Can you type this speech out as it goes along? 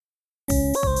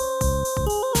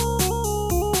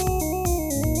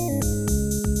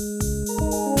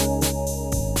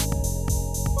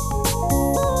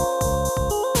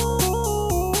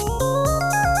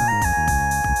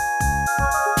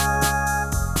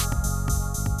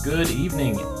Good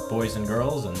evening, boys and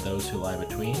girls, and those who lie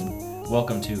between.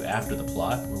 Welcome to After the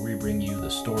Plot, where we bring you the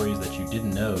stories that you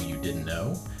didn't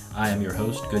know. I am your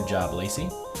host, Good Job Lacey.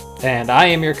 And I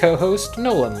am your co-host,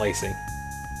 Nolan Lacey.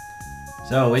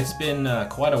 So, it's been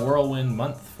quite a whirlwind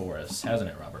month for us,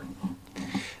 hasn't it, Robert?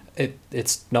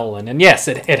 It's Nolan, and yes,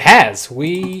 it has.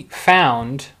 We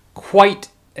found quite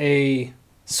a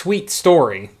sweet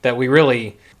story that we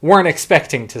really weren't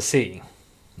expecting to see.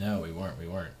 No, we weren't.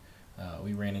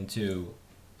 We ran into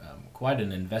quite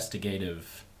an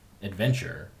investigative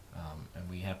adventure, and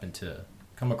we happened to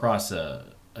come across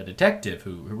a detective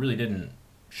who really didn't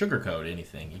sugarcoat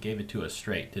anything. He gave it to us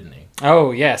straight, didn't he? Oh,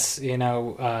 yes.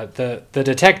 The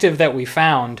detective that we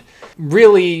found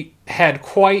really had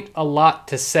quite a lot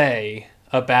to say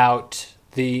about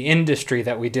the industry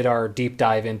that we did our deep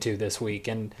dive into this week,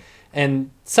 and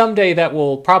someday that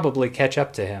will probably catch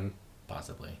up to him.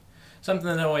 Possibly. Something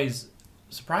that always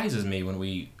surprises me when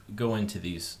we go into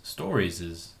these stories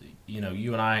is,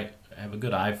 you and I have a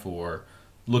good eye for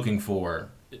looking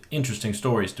for interesting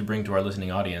stories to bring to our listening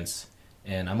audience,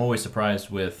 and I'm always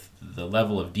surprised with the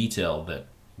level of detail that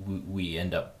we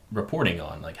end up reporting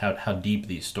on, like how deep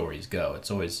these stories go. It's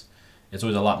always a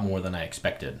lot more than I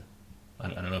expected. I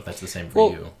don't know if that's the same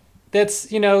for you.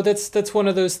 That's one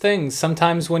of those things.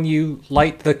 Sometimes when you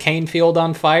light the cane field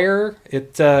on fire,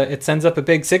 it sends up a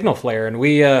big signal flare, and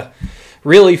we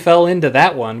really fell into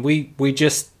that one.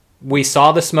 We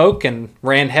saw the smoke and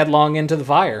ran headlong into the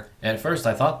fire. At first,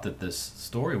 I thought that this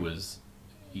story was,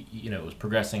 it was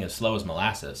progressing as slow as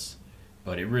molasses,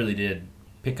 but it really did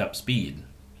pick up speed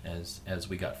as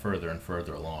we got further and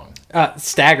further along.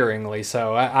 Staggeringly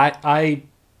so. I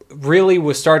really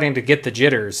was starting to get the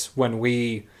jitters when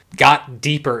we got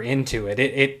deeper into it.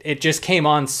 It just came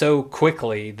on so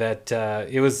quickly that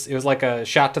it was like a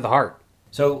shot to the heart.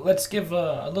 So let's give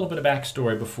a little bit of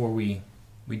backstory before we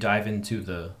dive into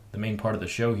the main part of the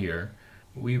show here.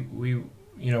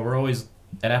 We're always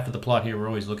at After the Plot here. We're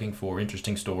always looking for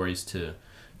interesting stories to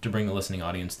bring the listening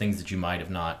audience, things that you might have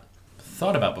not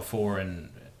thought about before.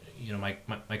 And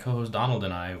my co-host Donald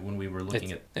and I, when we were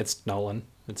looking it's Nolan.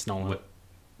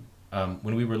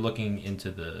 When we were looking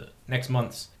into the next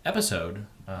month's episode,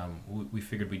 we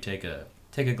figured we'd take a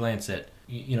glance at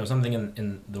something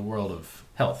in the world of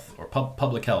health or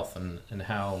public health and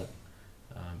how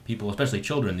people, especially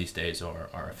children these days,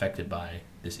 are affected by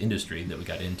this industry that we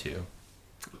got into.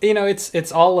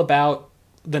 It's all about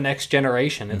the next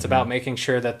generation. It's about making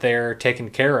sure that they're taken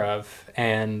care of,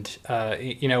 and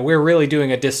we're really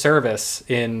doing a disservice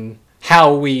in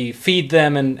how we feed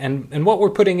them and what we're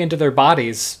putting into their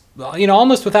bodies.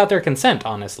 Almost without their consent,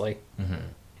 honestly. Mm-hmm.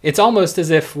 It's almost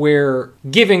as if we're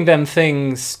giving them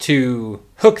things to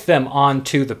hook them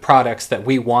onto the products that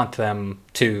we want them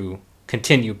to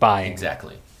continue buying.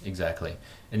 Exactly.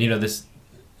 And this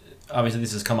obviously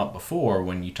this has come up before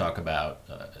when you talk about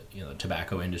the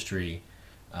tobacco industry.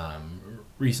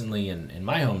 Recently in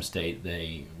my home state,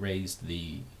 they raised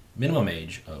the minimum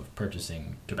age of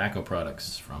purchasing tobacco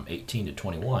products from 18 to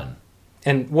 21.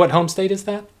 And what home state is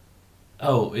that?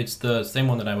 Oh, it's the same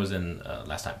one that I was in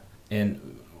last time.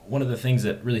 And one of the things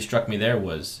that really struck me there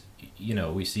was,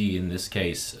 we see in this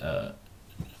case a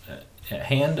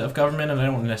hand of government, and I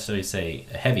don't necessarily say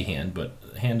a heavy hand, but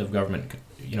a hand of government,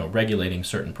 regulating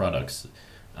certain products.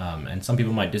 And some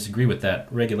people might disagree with that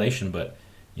regulation, but,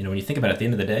 when you think about it, at the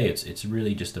end of the day, it's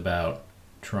really just about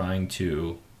trying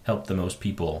to help the most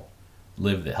people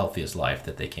live the healthiest life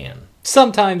that they can.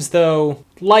 Sometimes, though,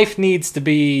 life needs to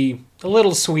be a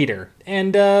little sweeter.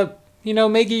 And,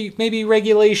 maybe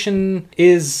regulation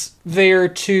is there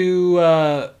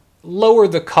to lower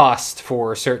the cost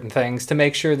for certain things to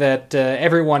make sure that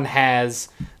everyone has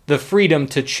the freedom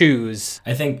to choose.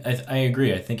 I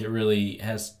agree. I think it really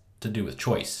has to do with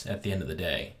choice at the end of the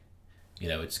day.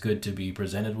 It's good to be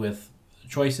presented with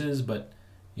choices, but,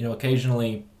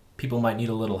 occasionally people might need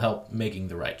a little help making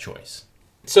the right choice.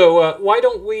 So why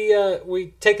don't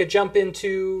we take a jump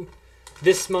into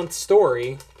this month's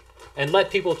story and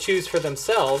let people choose for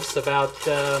themselves about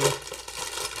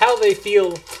how they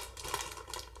feel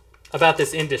about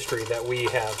this industry that we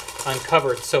have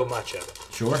uncovered so much of.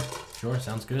 Sure.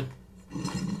 Sounds good.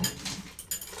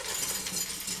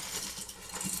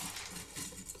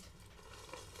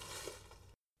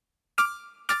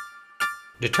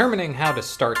 Determining how to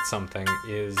start something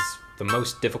is the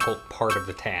most difficult part of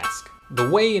the task. The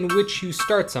way in which you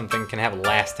start something can have a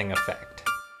lasting effect.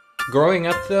 Growing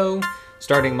up, though,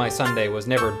 starting my Sunday was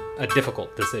never a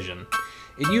difficult decision.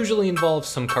 It usually involves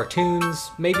some cartoons,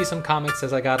 maybe some comics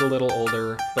as I got a little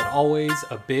older, but always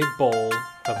a big bowl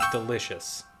of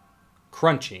delicious,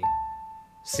 crunchy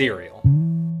cereal.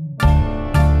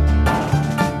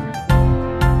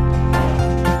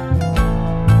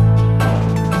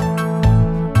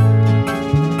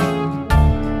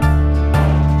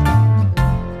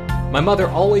 My mother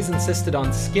always insisted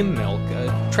on skim milk,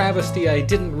 a travesty I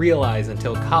didn't realize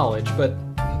until college, but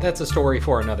that's a story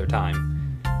for another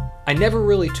time. I never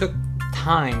really took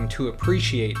time to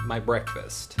appreciate my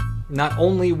breakfast. Not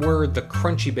only were the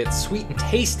crunchy bits sweet and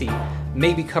tasty,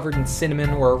 maybe covered in cinnamon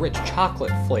or a rich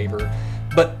chocolate flavor,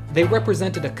 but they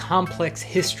represented a complex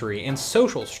history and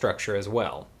social structure as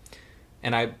well.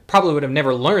 And I probably would have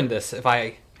never learned this if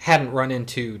I hadn't run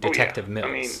into Detective Mills.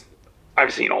 I mean,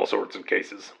 I've seen all sorts of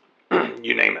cases.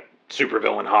 You name it.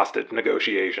 Supervillain hostage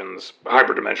negotiations,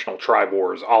 hyperdimensional tribe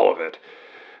wars, all of it.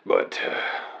 But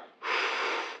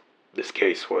this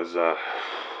case was,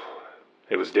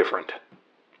 it was different.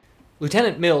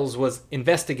 Lieutenant Mills was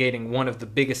investigating one of the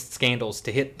biggest scandals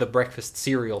to hit the breakfast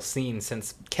cereal scene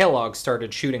since Kellogg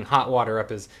started shooting hot water up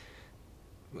his...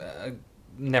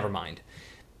 never mind.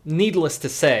 Needless to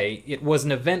say, it was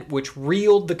an event which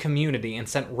reeled the community and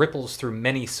sent ripples through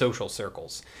many social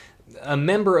circles. A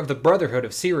member of the Brotherhood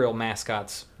of Cereal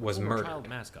Mascots was murdered. Child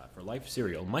mascot for Life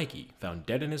cereal, Mikey, found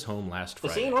dead in his home last The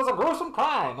Friday. scene was a gruesome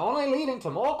crime, only leading to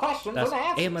more questions Das than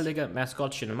answers. ehemalige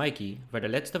Maskottchen Mikey war der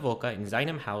letzte Woche in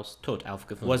seinem Haus tot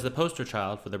aufgefunden. Was the poster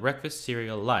child for the breakfast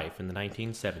cereal Life in the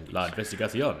 1970s. La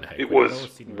investigación. It was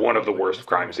one of the worst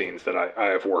crime scenes that I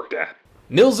have worked at.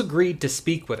 Mills agreed to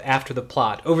speak with After the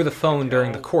Plot over the phone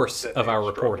during the course of our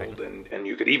reporting. And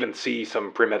you could even see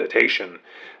some premeditation.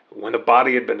 When the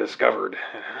body had been discovered,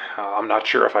 I'm not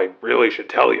sure if I really should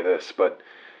tell you this, but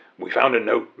we found a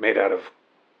note made out of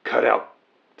cut-out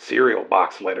cereal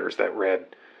box letters that read,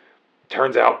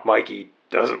 "Turns out Mikey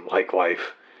doesn't like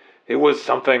life." It was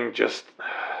something just...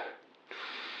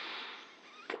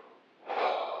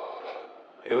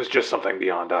 It was just something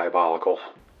beyond diabolical.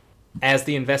 As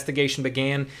the investigation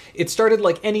began, it started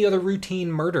like any other routine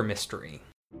murder mystery.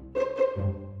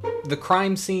 The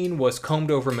crime scene was combed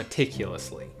over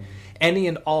meticulously. Any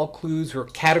and all clues were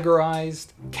categorized,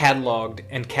 cataloged,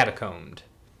 and catacombed.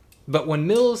 But when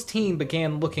Mills' team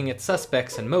began looking at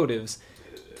suspects and motives,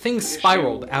 things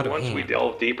spiraled out of Once hand. we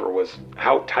delved deeper was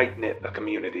how tight-knit a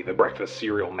community the breakfast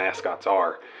cereal mascots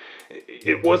are.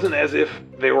 It wasn't as if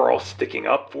they were all sticking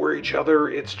up for each other,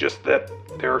 it's just that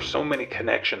there are so many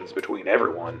connections between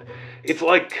everyone. It's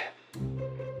like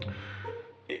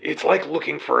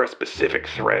looking for a specific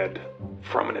thread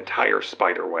from an entire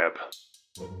spider web.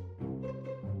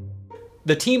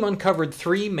 The team uncovered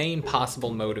three main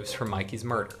possible motives for Mikey's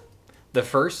murder. The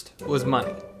first was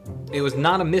money. It was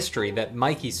not a mystery that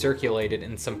Mikey circulated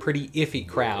in some pretty iffy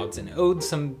crowds and owed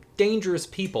some dangerous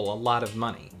people a lot of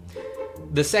money.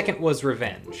 The second was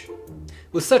revenge.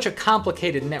 With such a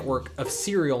complicated network of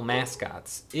cereal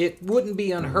mascots, it wouldn't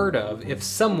be unheard of if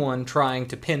someone trying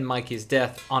to pin Mikey's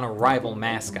death on a rival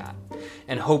mascot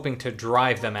and hoping to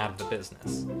drive them out of the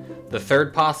business. The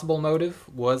third possible motive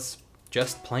was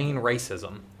just plain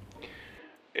racism.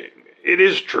 It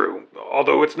is true,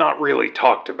 although it's not really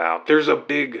talked about. There's a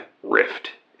big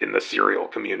rift in the cereal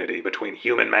community between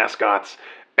human mascots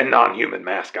and non-human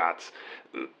mascots.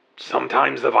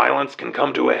 Sometimes the violence can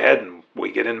come to a head and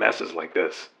we get in messes like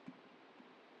this.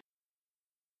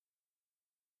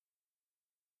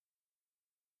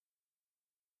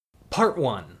 Part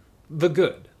 1. The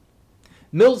Good.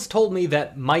 Mills told me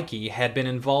that Mikey had been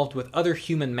involved with other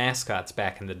human mascots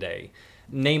back in the day,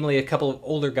 namely a couple of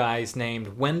older guys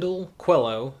named Wendell,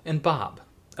 Quello, and Bob,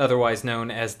 otherwise known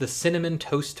as the Cinnamon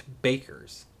Toast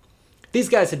Bakers. These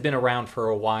guys had been around for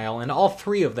a while, and all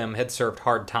three of them had served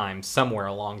hard times somewhere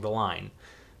along the line.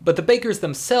 But the Bakers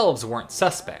themselves weren't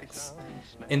suspects.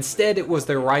 Instead, it was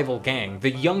their rival gang,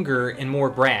 the younger and more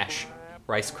brash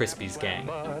Rice Krispies gang.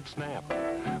 But snap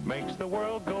makes the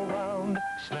world go round.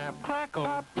 Snap, crackle,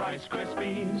 pop, Rice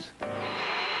Krispies.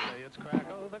 Say it's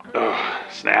crackle the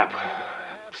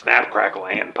Snap, crackle,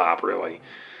 and pop, really.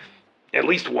 At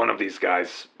least one of these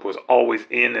guys was always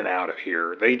in and out of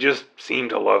here. They just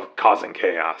seemed to love causing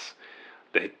chaos.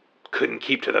 They couldn't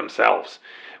keep to themselves.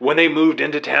 When they moved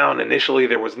into town, initially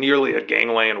there was nearly a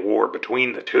gangland war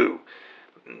between the two.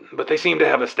 But they seem to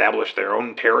have established their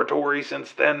own territory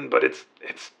since then, but it's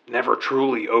never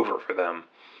truly over for them.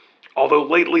 Although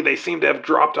lately they seem to have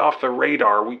dropped off the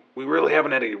radar, we really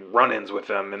haven't had any run-ins with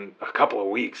them in a couple of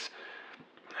weeks.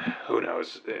 Who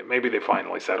knows? Maybe they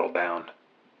finally settled down.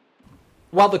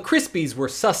 While the Krispies were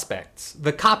suspects,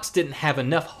 the cops didn't have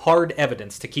enough hard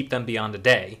evidence to keep them beyond a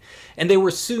day, and they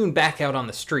were soon back out on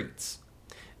the streets.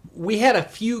 We had a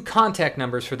few contact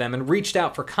numbers for them and reached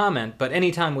out for comment, but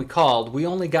anytime we called, we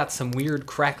only got some weird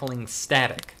crackling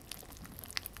static.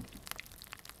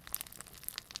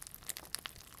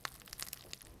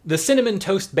 The Cinnamon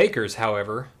Toast Bakers,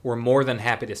 however, were more than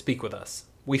happy to speak with us.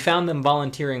 We found them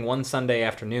volunteering one Sunday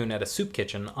afternoon at a soup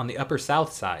kitchen on the Upper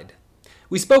South Side,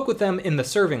 We spoke with them in the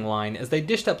serving line as they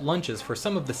dished up lunches for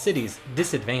some of the city's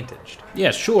disadvantaged.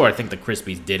 Yeah, sure, I think the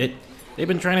Crispies did it. They've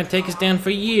been trying to take us down for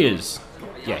years.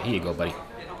 Yeah, here you go, buddy.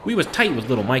 We was tight with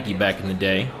little Mikey back in the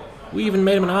day. We even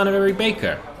made him an honorary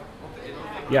baker.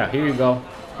 Yeah, here you go.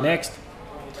 Next.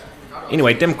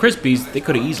 Anyway, them Crispies, they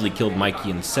could have easily killed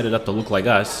Mikey and set it up to look like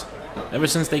us. Ever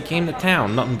since they came to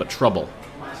town, nothing but trouble.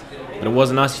 But it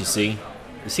wasn't us, you see.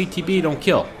 The CTB don't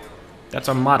kill. That's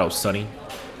our motto, Sonny.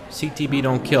 CTB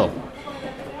don't kill.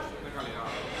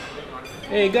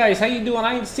 Hey guys, how you doing?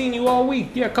 I ain't seen you all week.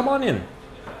 Yeah, come on in.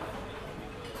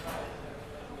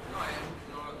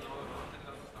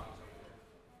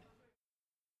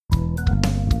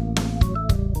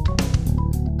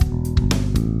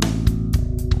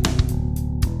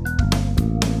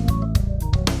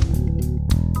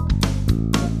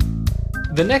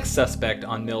 The next suspect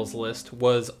on Mills' list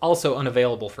was also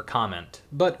unavailable for comment,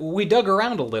 but we dug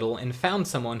around a little and found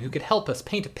someone who could help us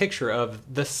paint a picture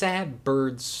of the sad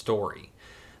bird's story.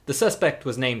 The suspect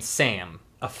was named Sam,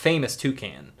 a famous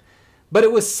toucan. But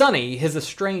it was Sonny, his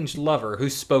estranged lover, who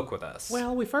spoke with us.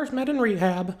 Well, we first met in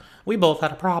rehab. We both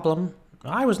had a problem.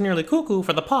 I was nearly cuckoo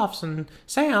for the puffs, and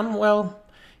Sam, well,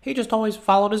 he just always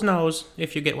followed his nose,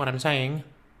 if you get what I'm saying.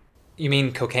 You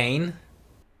mean cocaine?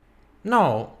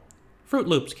 No. Fruit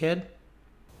Loops, kid.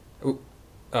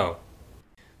 Oh.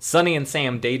 Sonny and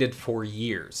Sam dated for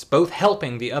years, both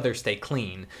helping the other stay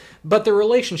clean, but the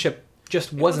relationship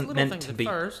just wasn't meant to be.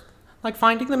 First, like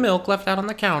finding the milk left out on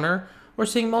the counter, or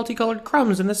seeing multicolored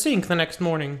crumbs in the sink the next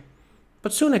morning.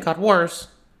 But soon it got worse.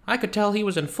 I could tell he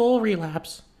was in full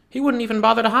relapse. He wouldn't even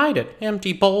bother to hide it.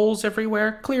 Empty bowls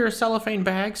everywhere, clear cellophane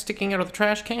bags sticking out of the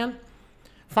trash can.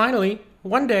 Finally,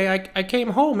 one day I came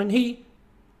home and he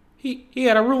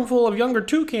had a room full of younger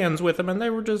toucans with him, and they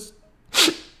were just...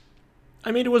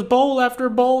 I mean, it was bowl after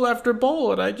bowl after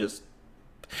bowl, and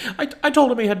I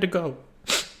told him he had to go.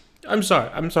 I'm sorry,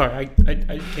 I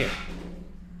can't.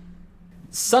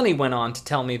 Sonny went on to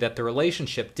tell me that the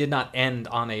relationship did not end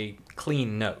on a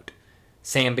clean note.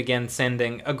 Sam began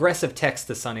sending aggressive texts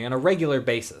to Sonny on a regular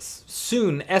basis,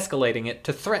 soon escalating it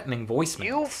to threatening voicemails.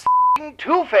 You f***ing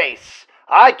Two-Face!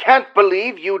 I can't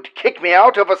believe you'd kick me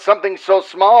out over something so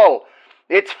small.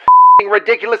 It's f***ing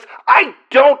ridiculous. I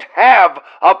don't have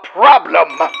a problem.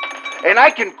 And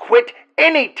I can quit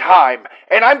any time.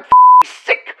 And I'm f***ing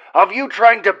sick of you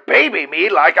trying to baby me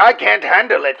like I can't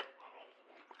handle it.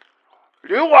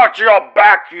 You watch your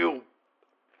back, you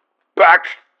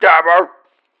backstabber.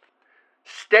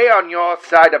 Stay on your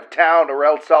side of town or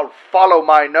else I'll follow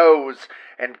my nose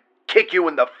and kick you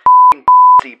in the f***ing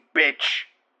pussy, bitch.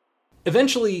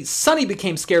 Eventually, Sonny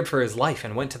became scared for his life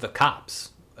and went to the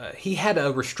cops. He had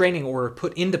a restraining order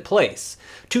put into place.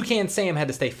 Toucan Sam had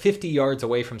to stay 50 yards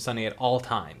away from Sonny at all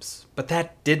times, but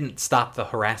that didn't stop the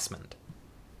harassment.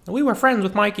 We were friends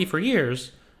with Mikey for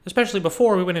years, especially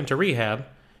before we went into rehab.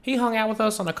 He hung out with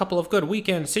us on a couple of good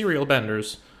weekend cereal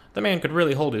benders. The man could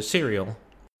really hold his cereal.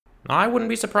 I wouldn't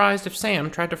be surprised if Sam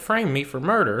tried to frame me for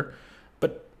murder,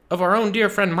 but of our own dear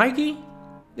friend Mikey,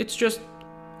 it's just...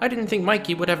 I didn't think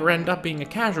Mikey would ever end up being a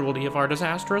casualty of our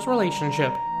disastrous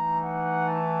relationship.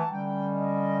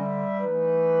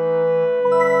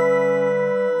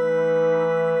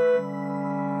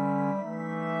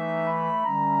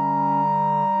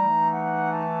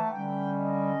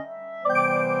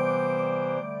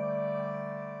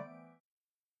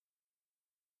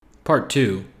 Part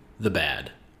 2, The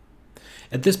Bad.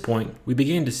 At this point, we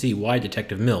began to see why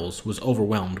Detective Mills was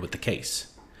overwhelmed with the case.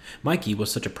 Mikey was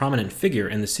such a prominent figure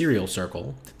in the serial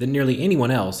circle that nearly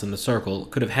anyone else in the circle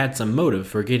could have had some motive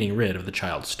for getting rid of the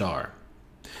child star.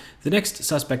 The next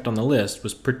suspect on the list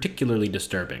was particularly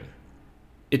disturbing.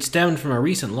 It stemmed from a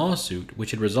recent lawsuit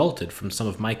which had resulted from some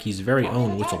of Mikey's very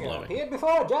own whistleblowing. Appeared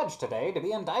before a judge today to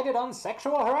be indicted on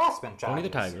sexual harassment charges. Tony the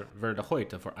Tiger wurde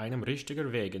heute vor einem Richtiger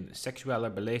wegen sexueller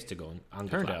Belästigung angeklagt.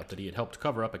 Turned out that he had helped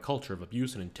cover up a culture of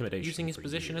abuse and intimidation, using his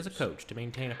position as a coach to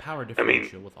maintain a power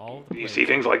differential with all of the you see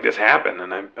things like this happen,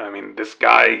 and I mean, this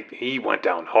guy, he went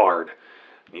down hard.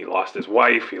 He lost his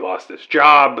wife, he lost his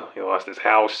job, he lost his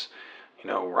house. You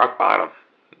know, rock bottom.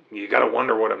 You gotta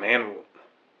wonder what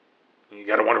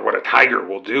a tiger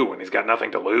will do when he's got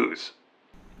nothing to lose.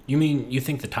 You mean you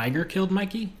think the tiger killed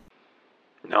Mikey?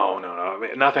 No,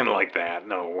 nothing like that.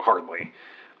 No, hardly.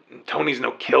 Tony's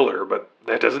no killer, but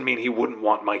that doesn't mean he wouldn't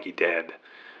want Mikey dead.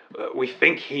 We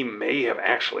think he may have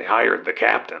actually hired the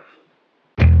captain.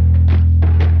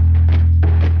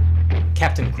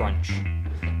 Captain Crunch.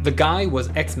 The guy was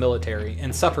ex-military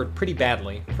and suffered pretty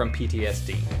badly from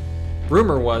PTSD.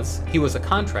 Rumor was he was a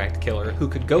contract killer who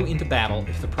could go into battle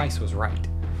if the price was right.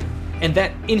 and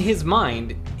that in his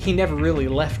mind, he never really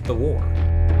left the war.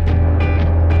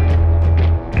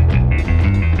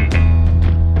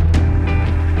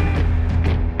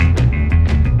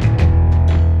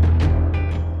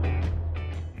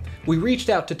 We reached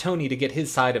out to Tony to get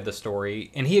his side of the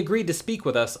story, and he agreed to speak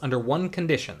with us under one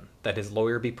condition, that his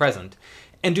lawyer be present,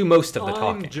 and do most of the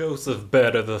talking. I'm Joseph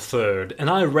Better III, and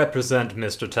I represent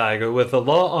Mr. Tiger with the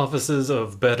law offices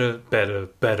of Better,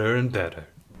 and Better.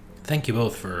 Thank you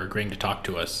both for agreeing to talk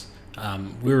to us.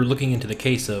 We were looking into the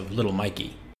case of little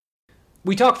Mikey.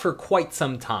 We talked for quite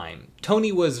some time.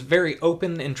 Tony was very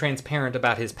open and transparent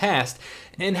about his past,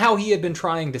 and how he had been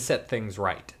trying to set things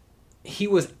right. He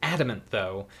was adamant,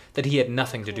 though, that he had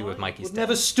nothing to do with Mikey's death.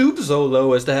 Never stoop so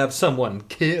low as to have someone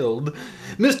killed.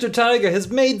 Mr. Tiger has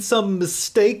made some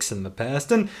mistakes in the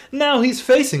past, and now he's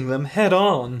facing them head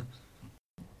on.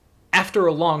 After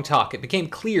a long talk, it became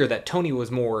clear that Tony was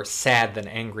more sad than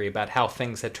angry about how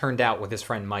things had turned out with his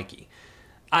friend Mikey.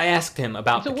 I asked him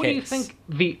about the case. So what do you think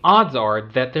the odds are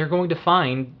that they're going to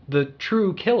find the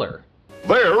true killer?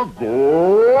 They're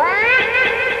great!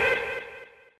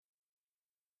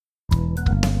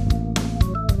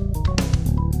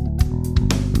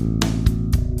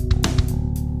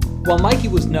 While Mikey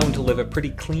was known to live a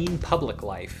pretty clean public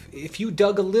life, if you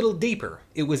dug a little deeper,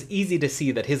 it was easy to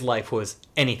see that his life was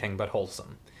anything but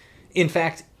wholesome. In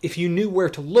fact, if you knew where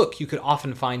to look, you could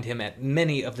often find him at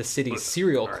many of the city's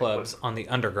serial clubs on the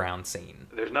underground scene.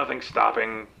 There's nothing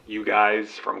stopping you guys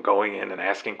from going in and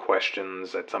asking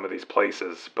questions at some of these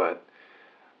places, but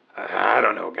I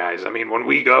don't know, guys. I mean, when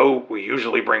we go, we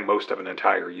usually bring most of an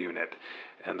entire unit,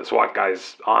 and the SWAT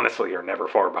guys honestly are never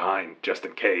far behind, just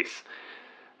in case.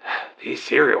 These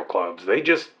serial clubs, they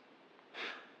get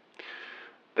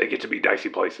to be dicey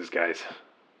places, guys.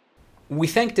 We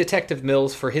thanked Detective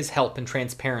Mills for his help and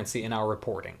transparency in our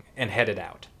reporting, and headed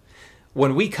out.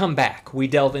 When we come back, we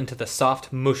delve into the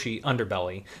soft, mushy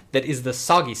underbelly that is the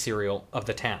soggy cereal of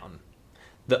the town.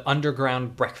 The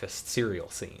underground breakfast cereal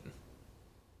scene.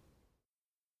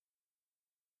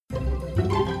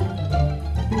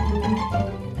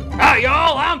 Hi,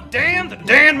 y'all, I'm Dan, the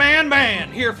Dan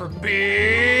Man, here for Big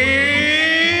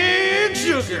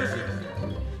Sugar.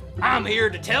 I'm here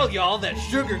to tell y'all that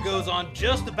sugar goes on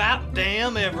just about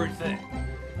damn everything.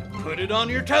 Put it on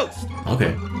your toast.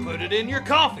 Okay. Put it in your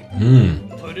coffee.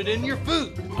 Put it in your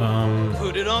food.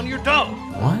 Put it on your dog.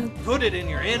 What? Put it in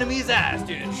your enemy's eyes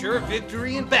to ensure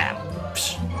victory in battle.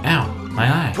 Psh, ow, my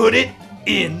eye. Put it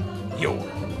in your...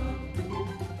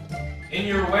 In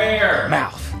your where?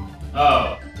 mouth.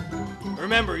 Oh.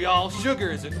 Remember, y'all,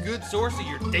 sugar is a good source of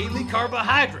your daily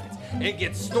carbohydrates. It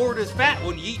gets stored as fat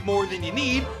when you eat more than you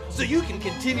need, so you can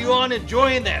continue on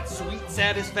enjoying that sweet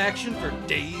satisfaction for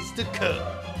days to come.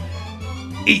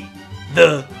 Eat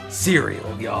the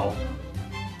cereal, y'all.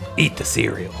 Eat the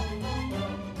cereal.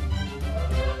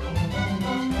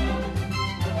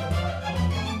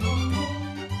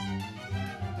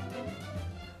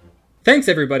 Thanks,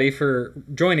 everybody, for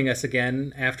joining us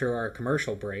again after our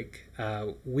commercial break.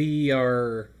 We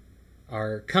are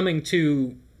coming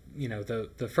to,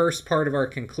 the first part of our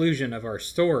conclusion of our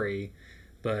story,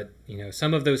 but,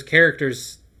 some of those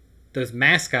characters, those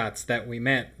mascots that we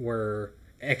met were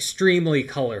extremely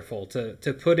colorful,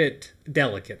 to put it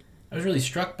delicate. I was really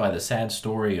struck by the sad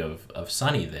story of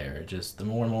Sonny there. Just the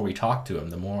more and more we talked to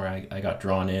him, the more I got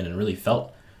drawn in and really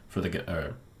felt for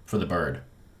the bird.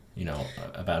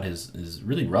 About his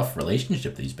really rough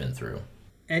relationship that he's been through.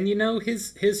 And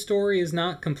his story is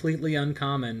not completely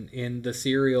uncommon in the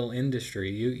cereal industry.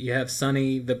 You have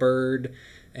Sonny the bird,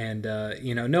 and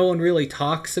no one really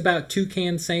talks about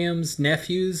Toucan Sam's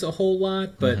nephews a whole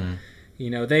lot, but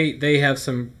they have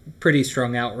some pretty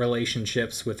strung out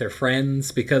relationships with their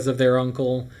friends because of their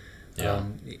uncle. Yeah.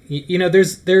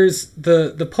 There's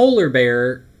the polar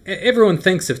bear. Everyone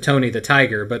thinks of Tony the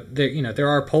Tiger, but there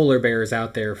are polar bears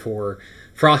out there for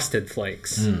Frosted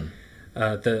Flakes,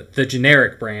 the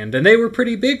generic brand, and they were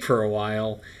pretty big for a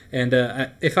while. And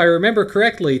if I remember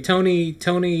correctly, Tony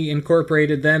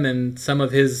incorporated them in some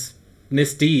of his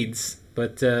misdeeds,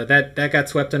 but that got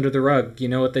swept under the rug. You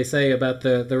know what they say about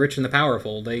the rich and the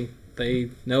powerful? They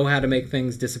know how to make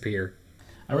things disappear.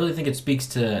 I really think it speaks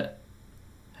to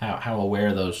how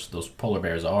aware those polar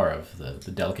bears are of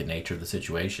the delicate nature of the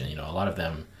situation. A lot of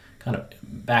them kind of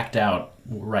backed out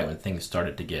right when things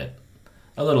started to get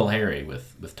a little hairy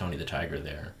with Tony the Tiger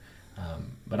there.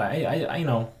 But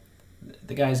I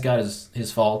the guy's got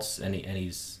his faults, and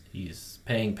he's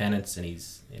paying penance, and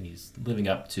he's living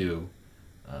up to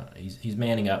he's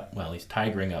manning up. Well, he's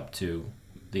tigering up to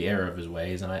the error of his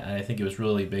ways, and I think it was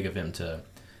really big of him to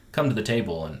come to the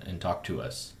table and talk to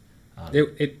us.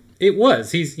 It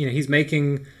was. He's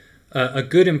making a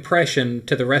good impression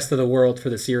to the rest of the world for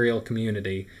the cereal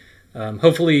community.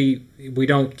 Hopefully, we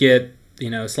don't get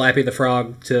Slappy the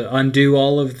Frog to undo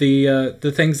all of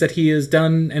the things that he has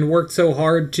done and worked so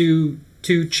hard to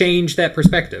change that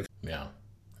perspective. Yeah.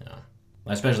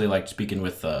 I especially liked speaking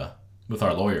with our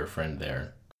lawyer friend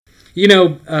there.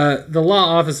 The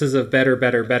law offices of Better,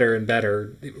 Better, Better, and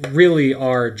Better really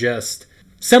are just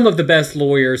some of the best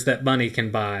lawyers that money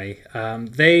can buy.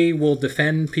 They will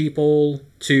defend people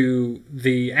to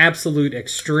the absolute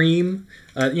extreme.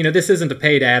 This isn't a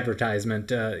paid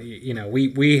advertisement.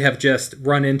 We have just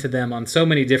run into them on so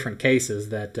many different cases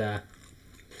that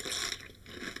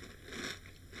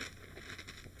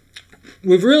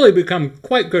we've really become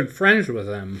quite good friends with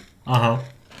them. Uh-huh.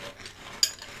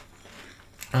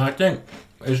 And I think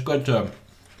it's good to,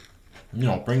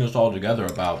 bring this all together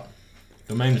about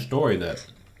the main story that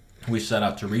we set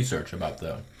out to research about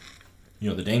the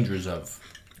dangers of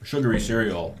sugary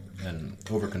cereal and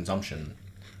overconsumption.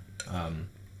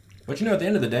 But at the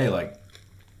end of the day, like,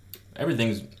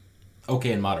 everything's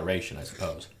okay in moderation, I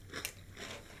suppose.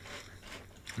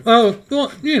 Well,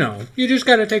 you just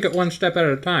got to take it one step at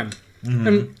a time. Mm-hmm.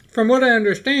 And from what I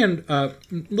understand,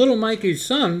 little Mikey's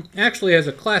son actually has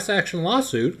a class action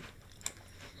lawsuit.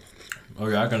 Oh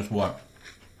yeah, against what?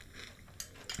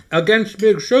 Against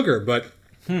Big Sugar, but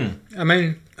I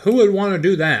mean, who would want to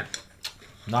do that?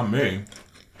 Not me.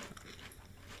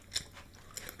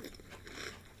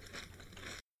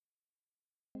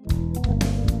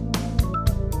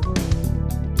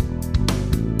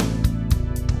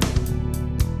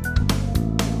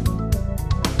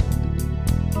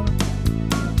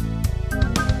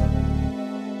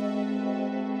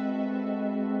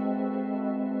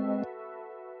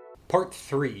 Part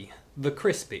 3. The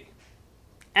Crispy.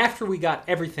 After we got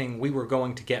everything we were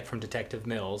going to get from Detective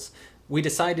Mills, we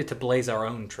decided to blaze our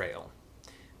own trail.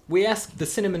 We asked the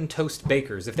Cinnamon Toast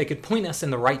Bakers if they could point us in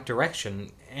the right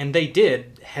direction, and they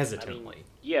did, hesitantly.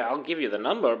 Yeah, I'll give you the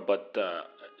number, but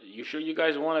you sure you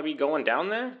guys want to be going down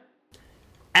there?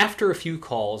 After a few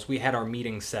calls, we had our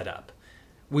meeting set up.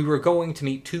 We were going to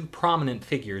meet two prominent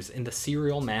figures in the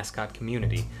cereal mascot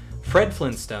community, Fred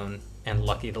Flintstone and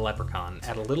Lucky the Leprechaun,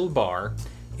 at a little bar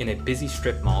in a busy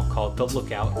strip mall called the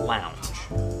Lookout Lounge.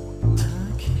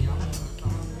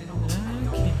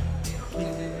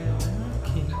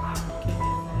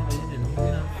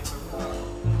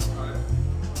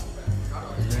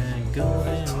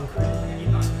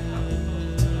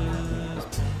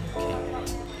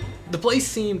 The place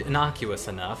seemed innocuous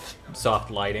enough, soft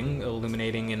lighting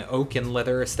illuminating an oak and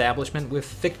leather establishment with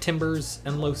thick timbers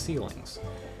and low ceilings.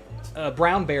 A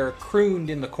brown bear crooned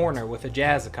in the corner with a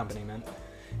jazz accompaniment.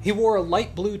 He wore a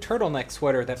light blue turtleneck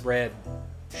sweater that read,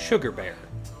 Sugar Bear.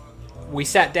 We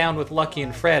sat down with Lucky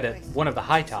and Fred at one of the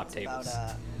high top tables.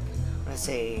 About, let's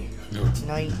say,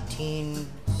 19...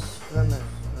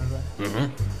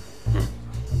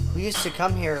 We used to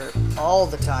come here all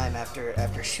the time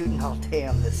after shooting all day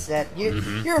on the set. You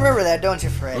remember that, don't you,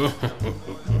 Fred?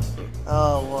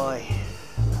 Oh, boy.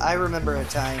 I remember a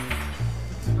time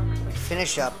we'd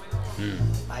finish up,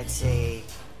 I'd say,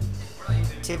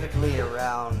 typically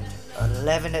around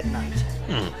 11 at night.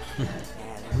 And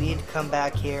we'd come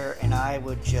back here, and I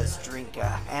would just drink a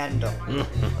handle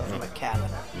of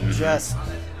Macallan.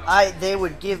 They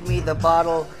would give me the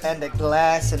bottle and a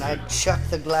glass, and I'd chuck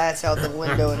the glass out the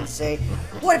window and say,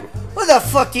 What the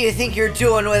fuck do you think you're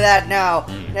doing with that now?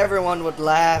 And everyone would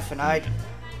laugh, and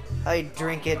I'd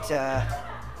drink it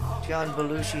John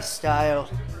Belushi style,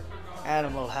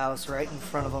 Animal House, right in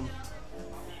front of them.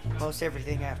 Most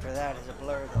everything after that is a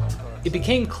blur, though, of course. It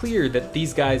became clear that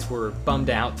these guys were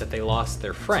bummed out that they lost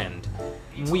their friend.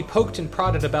 We poked and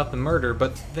prodded about the murder,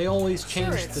 but they always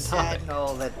changed the topic. Sad and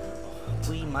all that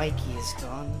wee Mikey is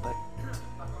gone, but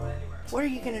what are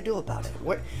you going to do about it?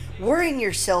 Worrying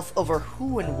yourself over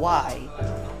who and why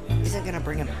isn't going to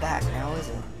bring him back now, is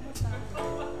it?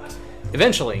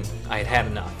 Eventually, I had had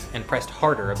enough and pressed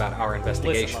harder about our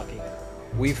investigation. Listen, Lucky.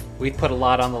 We've put a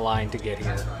lot on the line to get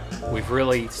here. We've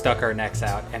really stuck our necks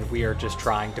out, and we are just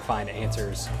trying to find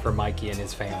answers for Mikey and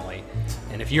his family.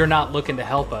 And if you're not looking to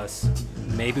help us,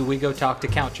 maybe we go talk to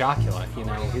Count Chocula.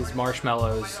 His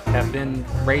marshmallows have been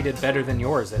rated better than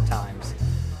yours at times.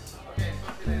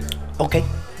 Okay.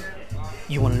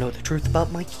 You want to know the truth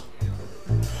about Mikey?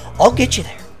 I'll get you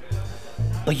there.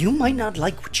 But you might not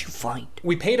like what you find.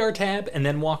 We paid our tab and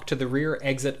then walked to the rear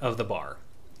exit of the bar.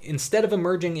 Instead of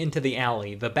emerging into the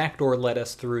alley, the back door led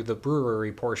us through the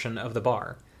brewery portion of the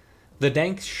bar. The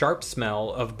dank, sharp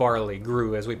smell of barley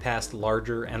grew as we passed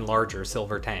larger and larger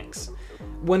silver tanks.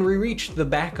 When we reached the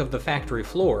back of the factory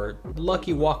floor,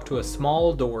 Lucky walked to a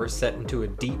small door set into a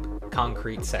deep,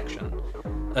 concrete section.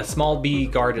 A small bee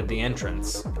guarded the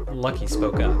entrance. Lucky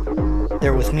spoke up.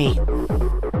 They're with me.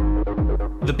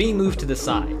 The bee moved to the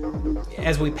side.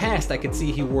 As we passed, I could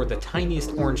see he wore the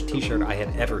tiniest orange t-shirt I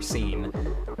had ever seen.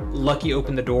 Lucky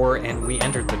opened the door and we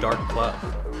entered the dark club.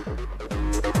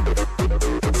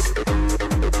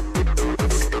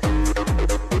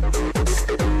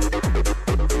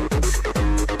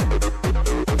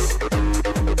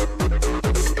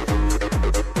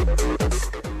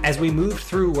 As we moved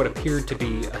through what appeared to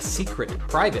be a secret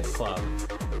private club,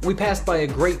 we passed by a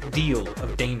great deal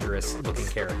of dangerous-looking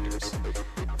characters.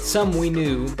 Some we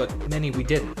knew, but many we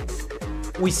didn't.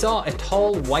 We saw a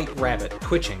tall white rabbit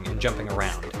twitching and jumping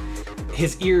around.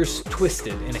 His ears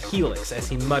twisted in a helix as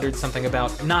he muttered something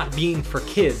about not being for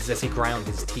kids as he ground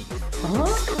his teeth.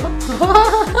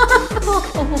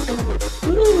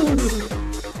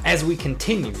 As we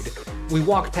continued, we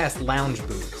walked past lounge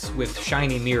booths with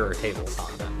shiny mirror tables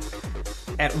on them.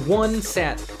 At one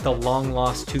sat the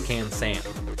long-lost Toucan Sam,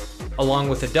 along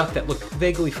with a duck that looked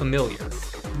vaguely familiar.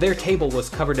 Their table was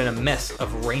covered in a mess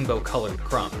of rainbow-colored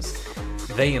crumbs.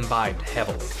 They imbibed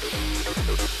heavily.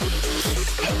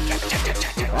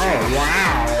 Oh,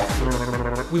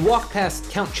 wow. We walked past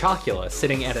Count Chocula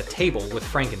sitting at a table with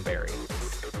Frankenberry.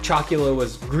 Chocula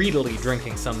was greedily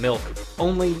drinking some milk,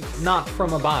 only not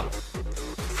from a bottle.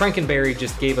 Frankenberry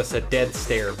just gave us a dead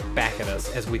stare back at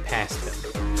us as we passed him.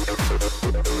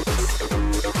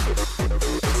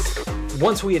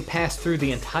 Once we had passed through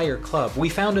the entire club, we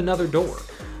found another door.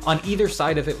 On either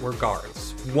side of it were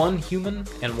guards, one human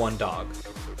and one dog.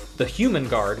 The human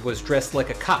guard was dressed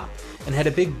like a cop and had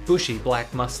a big bushy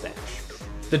black mustache.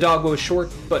 The dog was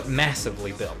short but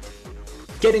massively built.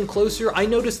 Getting closer, I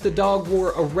noticed the dog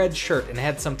wore a red shirt and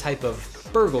had some type of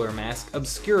burglar mask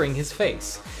obscuring his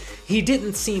face. He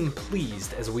didn't seem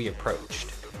pleased as we approached.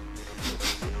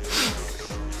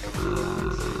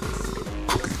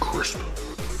 Cookie Crisp.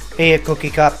 Hey, Cookie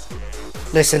Cop.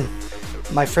 Listen,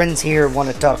 my friends here want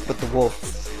to talk with the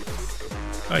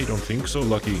wolf. I don't think so,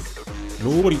 Lucky.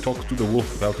 Nobody talks to the wolf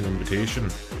without an invitation,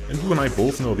 and you and I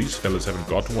both know these fellas haven't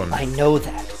got one. I know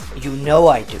that. You know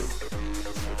I do.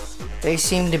 They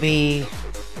seem to be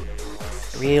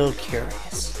real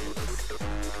curious.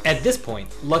 At this point,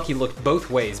 Lucky looked both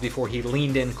ways before he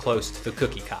leaned in close to the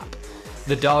Cookie Cop.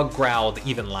 The dog growled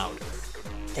even louder.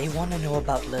 They want to know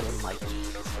about little Mikey.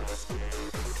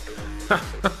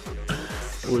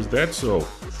 Oh, is that so?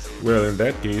 Well, in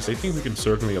that case, I think we can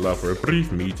certainly allow for a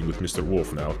brief meeting with Mr.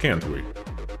 Wolf now, can't we?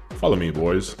 Follow me,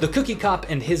 boys. The Cookie Cop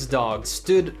and his dog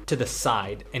stood to the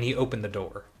side, and he opened the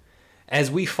door.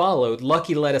 As we followed,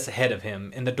 Lucky led us ahead of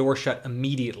him, and the door shut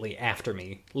immediately after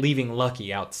me, leaving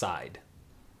Lucky outside.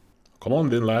 Come on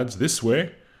then, lads, this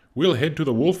way. We'll head to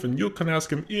the wolf and you can ask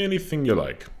him anything you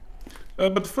like.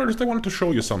 But first I want to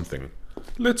show you something.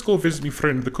 Let's go visit me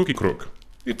friend the Cookie Crook.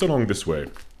 It's along this way.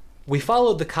 We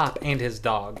followed the cop and his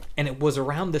dog, and it was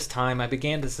around this time I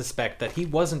began to suspect that he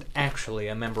wasn't actually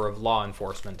a member of law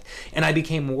enforcement, and I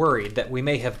became worried that we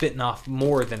may have bitten off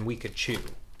more than we could chew.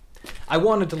 I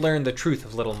wanted to learn the truth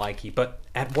of little Mikey, but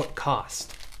at what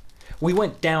cost? We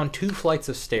went down 2 flights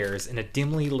of stairs in a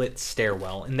dimly lit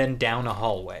stairwell and then down a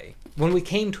hallway. When we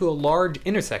came to a large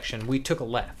intersection, we took a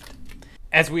left.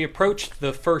 As we approached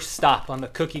the first stop on the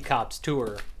Cookie Cop's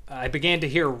tour, I began to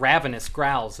hear ravenous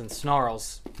growls and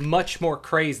snarls, much more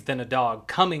crazed than a dog,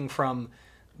 coming from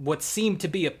what seemed to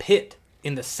be a pit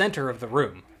in the center of the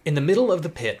room. In the middle of the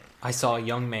pit, I saw a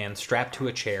young man strapped to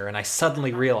a chair, and I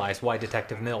suddenly realized why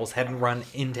Detective Mills hadn't run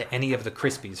into any of the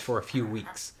Crispies for a few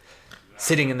weeks.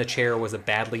 Sitting in the chair was a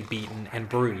badly beaten and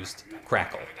bruised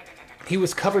Crackle. He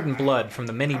was covered in blood from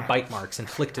the many bite marks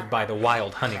inflicted by the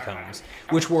wild honeycombs,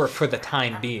 which were, for the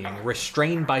time being,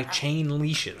 restrained by chain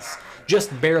leashes,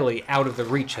 just barely out of the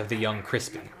reach of the young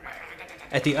Crispy.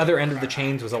 At the other end of the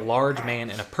chains was a large man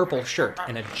in a purple shirt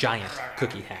and a giant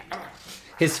cookie hat.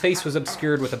 His face was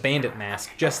obscured with a bandit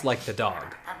mask, just like the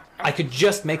dog. I could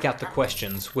just make out the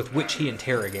questions with which he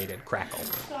interrogated Crackle.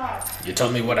 You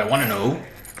tell me what I want to know,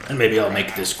 and maybe I'll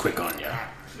make this quick on you.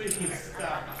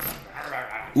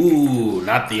 Ooh,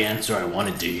 not the answer I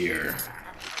wanted to hear.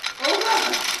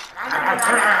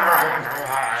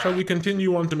 Shall we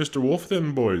continue on to Mr. Wolf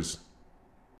then, boys?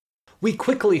 We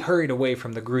quickly hurried away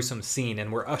from the gruesome scene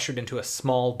and were ushered into a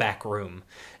small back room.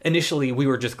 Initially, we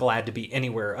were just glad to be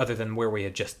anywhere other than where we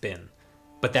had just been.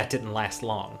 But that didn't last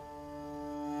long.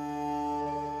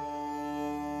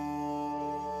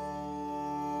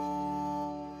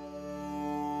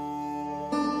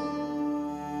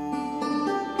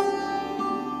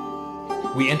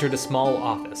 We entered a small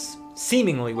office,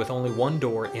 seemingly with only one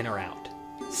door in or out.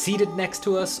 Seated next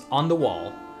to us on the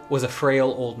wall was a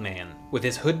frail old man with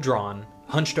his hood drawn,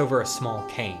 hunched over a small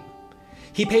cane.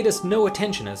 He paid us no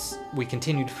attention as we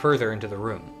continued further into the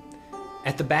room.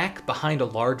 At the back, behind a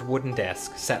large wooden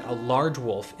desk, sat a large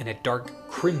wolf in a dark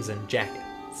crimson jacket,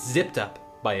 zipped up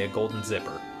by a golden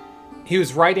zipper. He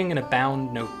was writing in a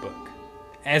bound notebook.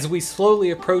 As we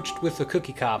slowly approached with the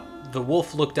cookie cop, the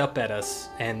wolf looked up at us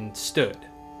and stood.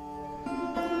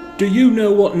 Do you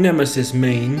know what nemesis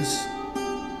means?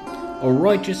 A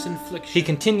righteous infliction. He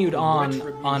continued on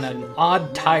an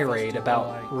odd tirade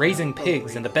about raising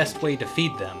pigs and the best way to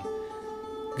feed them.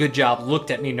 Good Job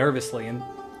looked at me nervously, and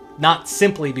not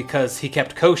simply because he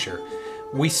kept kosher.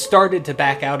 We started to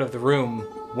back out of the room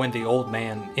when the old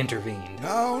man intervened.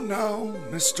 Now,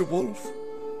 Mr. Wolf.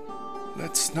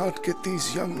 Let's not get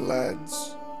these young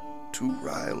lads too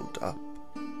riled up.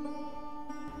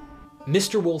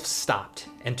 Mr. Wolf stopped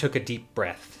and took a deep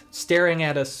breath, staring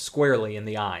at us squarely in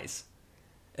the eyes.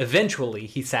 Eventually,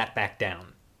 he sat back down.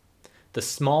 The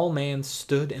small man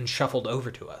stood and shuffled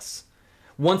over to us.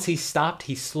 Once he stopped,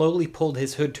 he slowly pulled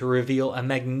his hood to reveal a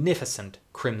magnificent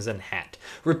crimson hat,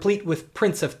 replete with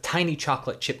prints of tiny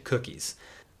chocolate chip cookies.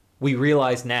 We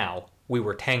realized now we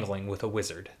were tangling with a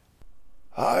wizard.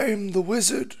 I'm the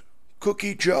wizard,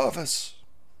 Cookie Jarvis,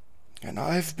 and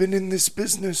I've been in this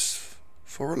business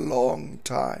for a long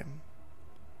time.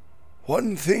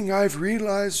 One thing I've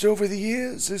realized over the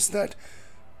years is that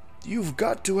you've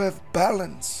got to have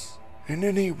balance in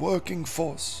any working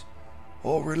force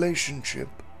or relationship.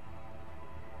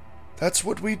 That's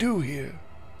what we do here,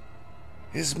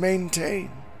 is maintain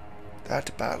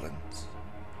that balance.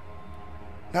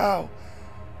 Now,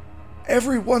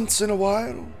 every once in a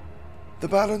while, the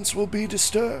balance will be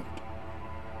disturbed.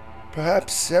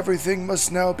 Perhaps everything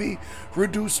must now be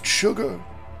reduced sugar,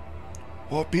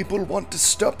 or people want to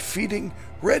stop feeding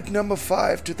red number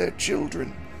 5 to their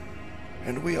children,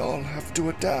 and we all have to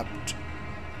adapt.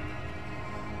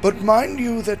 But mind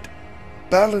you that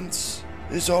balance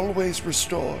is always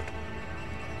restored,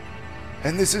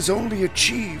 and this is only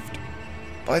achieved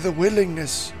by the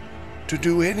willingness to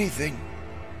do anything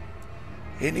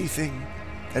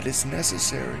that is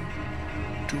necessary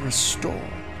to restore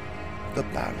the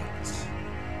balance,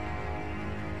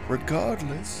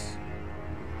 regardless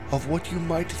of what you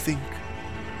might think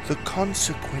the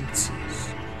consequences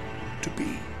to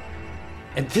be.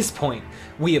 At this point,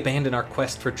 we abandoned our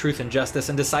quest for truth and justice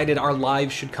and decided our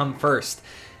lives should come first.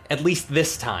 At least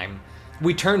this time.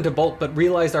 We turned to bolt but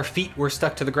realized our feet were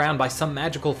stuck to the ground by some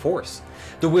magical force.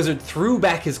 The wizard threw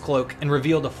back his cloak and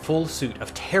revealed a full suit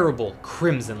of terrible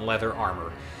crimson leather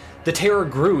armor. The terror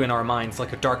grew in our minds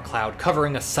like a dark cloud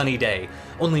covering a sunny day,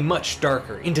 only much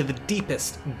darker, into the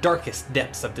deepest, darkest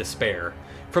depths of despair.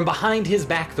 From behind his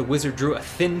back, the wizard drew a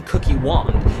thin cookie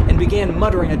wand and began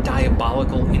muttering a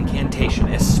diabolical incantation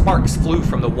as sparks flew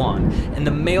from the wand, and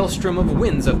the maelstrom of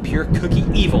winds of pure cookie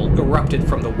evil erupted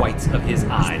from the whites of his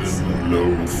eyes.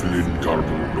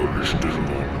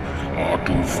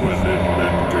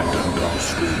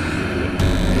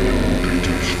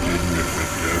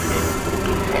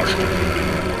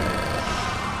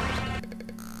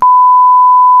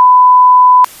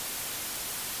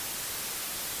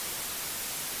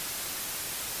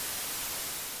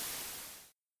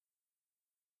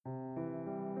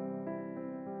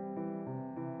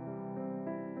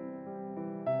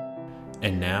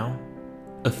 And now,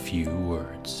 a few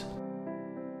words.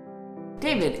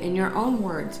 David, in your own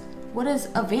words, what is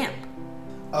a vamp?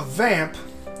 A vamp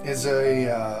is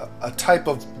a type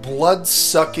of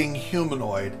blood-sucking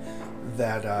humanoid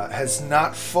that has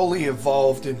not fully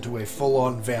evolved into a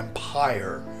full-on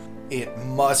vampire. It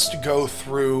must go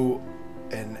through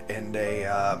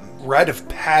a rite of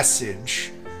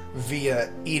passage via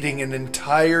eating an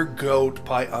entire goat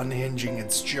by unhinging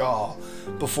its jaw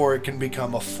before it can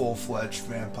become a full-fledged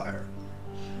vampire.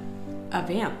 A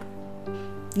vamp.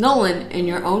 Nolan, in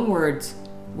your own words,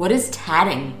 what is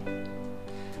tatting?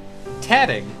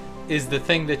 Tatting is the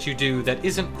thing that you do that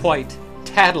isn't quite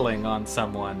tattling on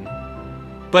someone,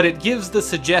 but it gives the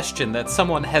suggestion that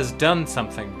someone has done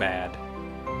something bad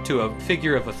to a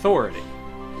figure of authority,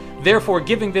 therefore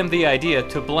giving them the idea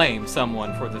to blame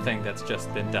someone for the thing that's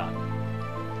just been done.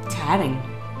 Tatting.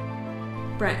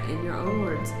 Brent, in your own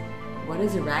words, what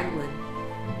is a raglan?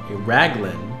 A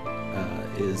raglan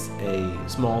is a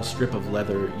small strip of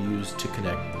leather used to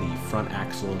connect the front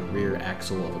axle and rear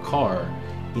axle of a car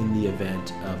in the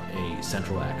event of a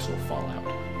central axle fallout.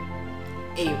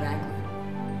 A raglan.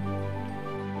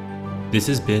 This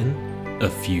has been A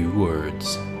Few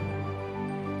Words.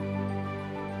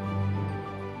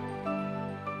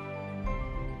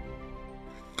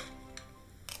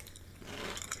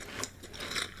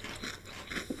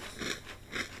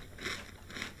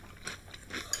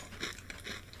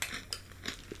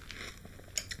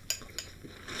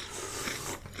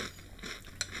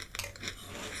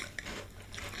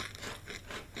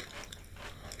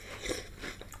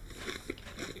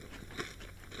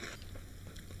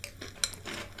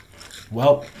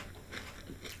 Well,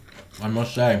 I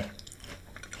must say,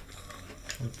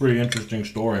 it's a pretty interesting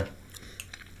story.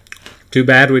 Too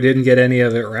bad we didn't get any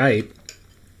of it right.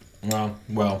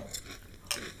 Well,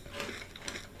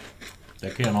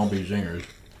 they can't all be zingers.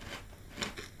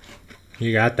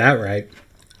 You got that right.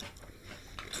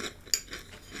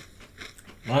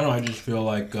 I don't know, I just feel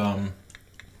like,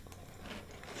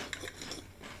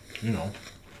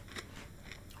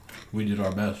 we did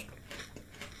our best.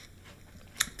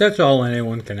 That's all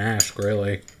anyone can ask,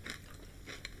 really.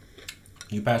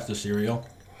 You passed the cereal?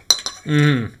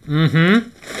 Mm-hmm.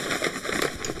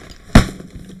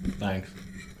 Thanks.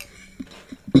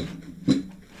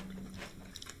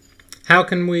 How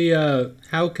can we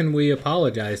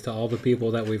apologize to all the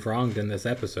people that we've wronged in this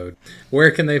episode?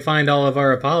 Where can they find all of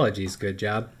our apologies? Good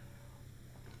job.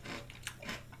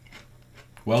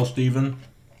 Well, Steven,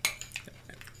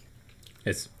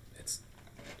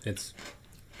 It's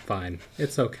fine.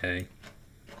 It's okay.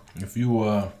 if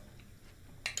you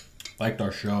liked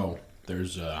our show,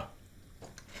 there's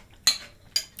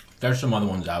some other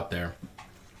ones out there.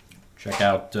 Check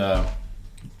out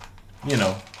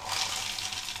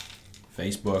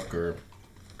Facebook or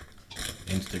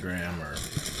Instagram or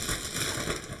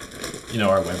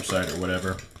our website or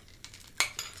whatever.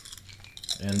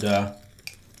 And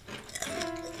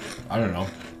I don't know.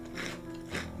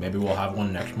 Maybe we'll have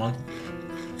one next month.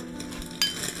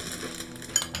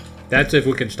 That's if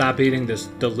we can stop eating this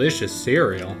delicious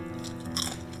cereal.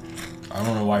 I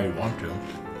don't know why you'd want to.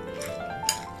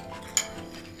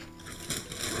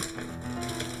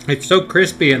 It's so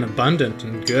crispy and abundant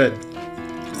and good.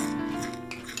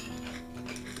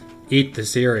 Eat the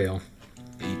cereal.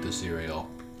 Eat the cereal.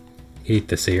 Eat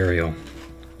the cereal.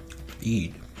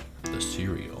 Eat the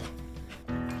cereal.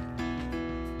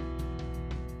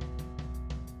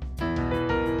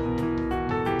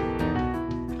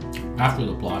 After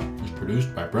the Plot is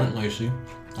produced by Brent Lacey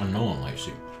and Nolan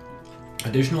Lacey.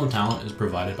 Additional talent is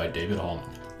provided by David Allman.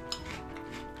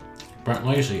 Brent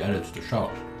Lacey edits the show.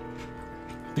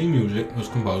 Theme music was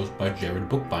composed by Jared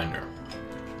Bookbinder.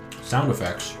 Sound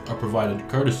effects are provided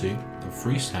courtesy of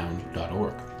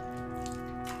freesound.org.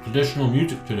 Additional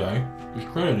music today is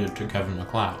credited to Kevin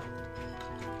MacLeod.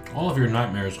 All of your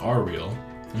nightmares are real,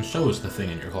 and so is the thing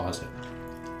in your closet.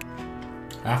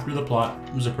 After the Plot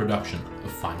was a production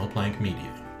of Final Plank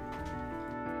Media.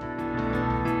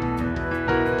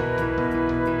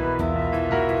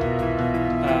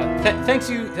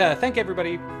 Thank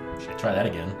everybody. Try that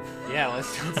again. Yeah,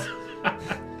 let's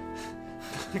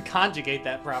conjugate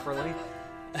that properly.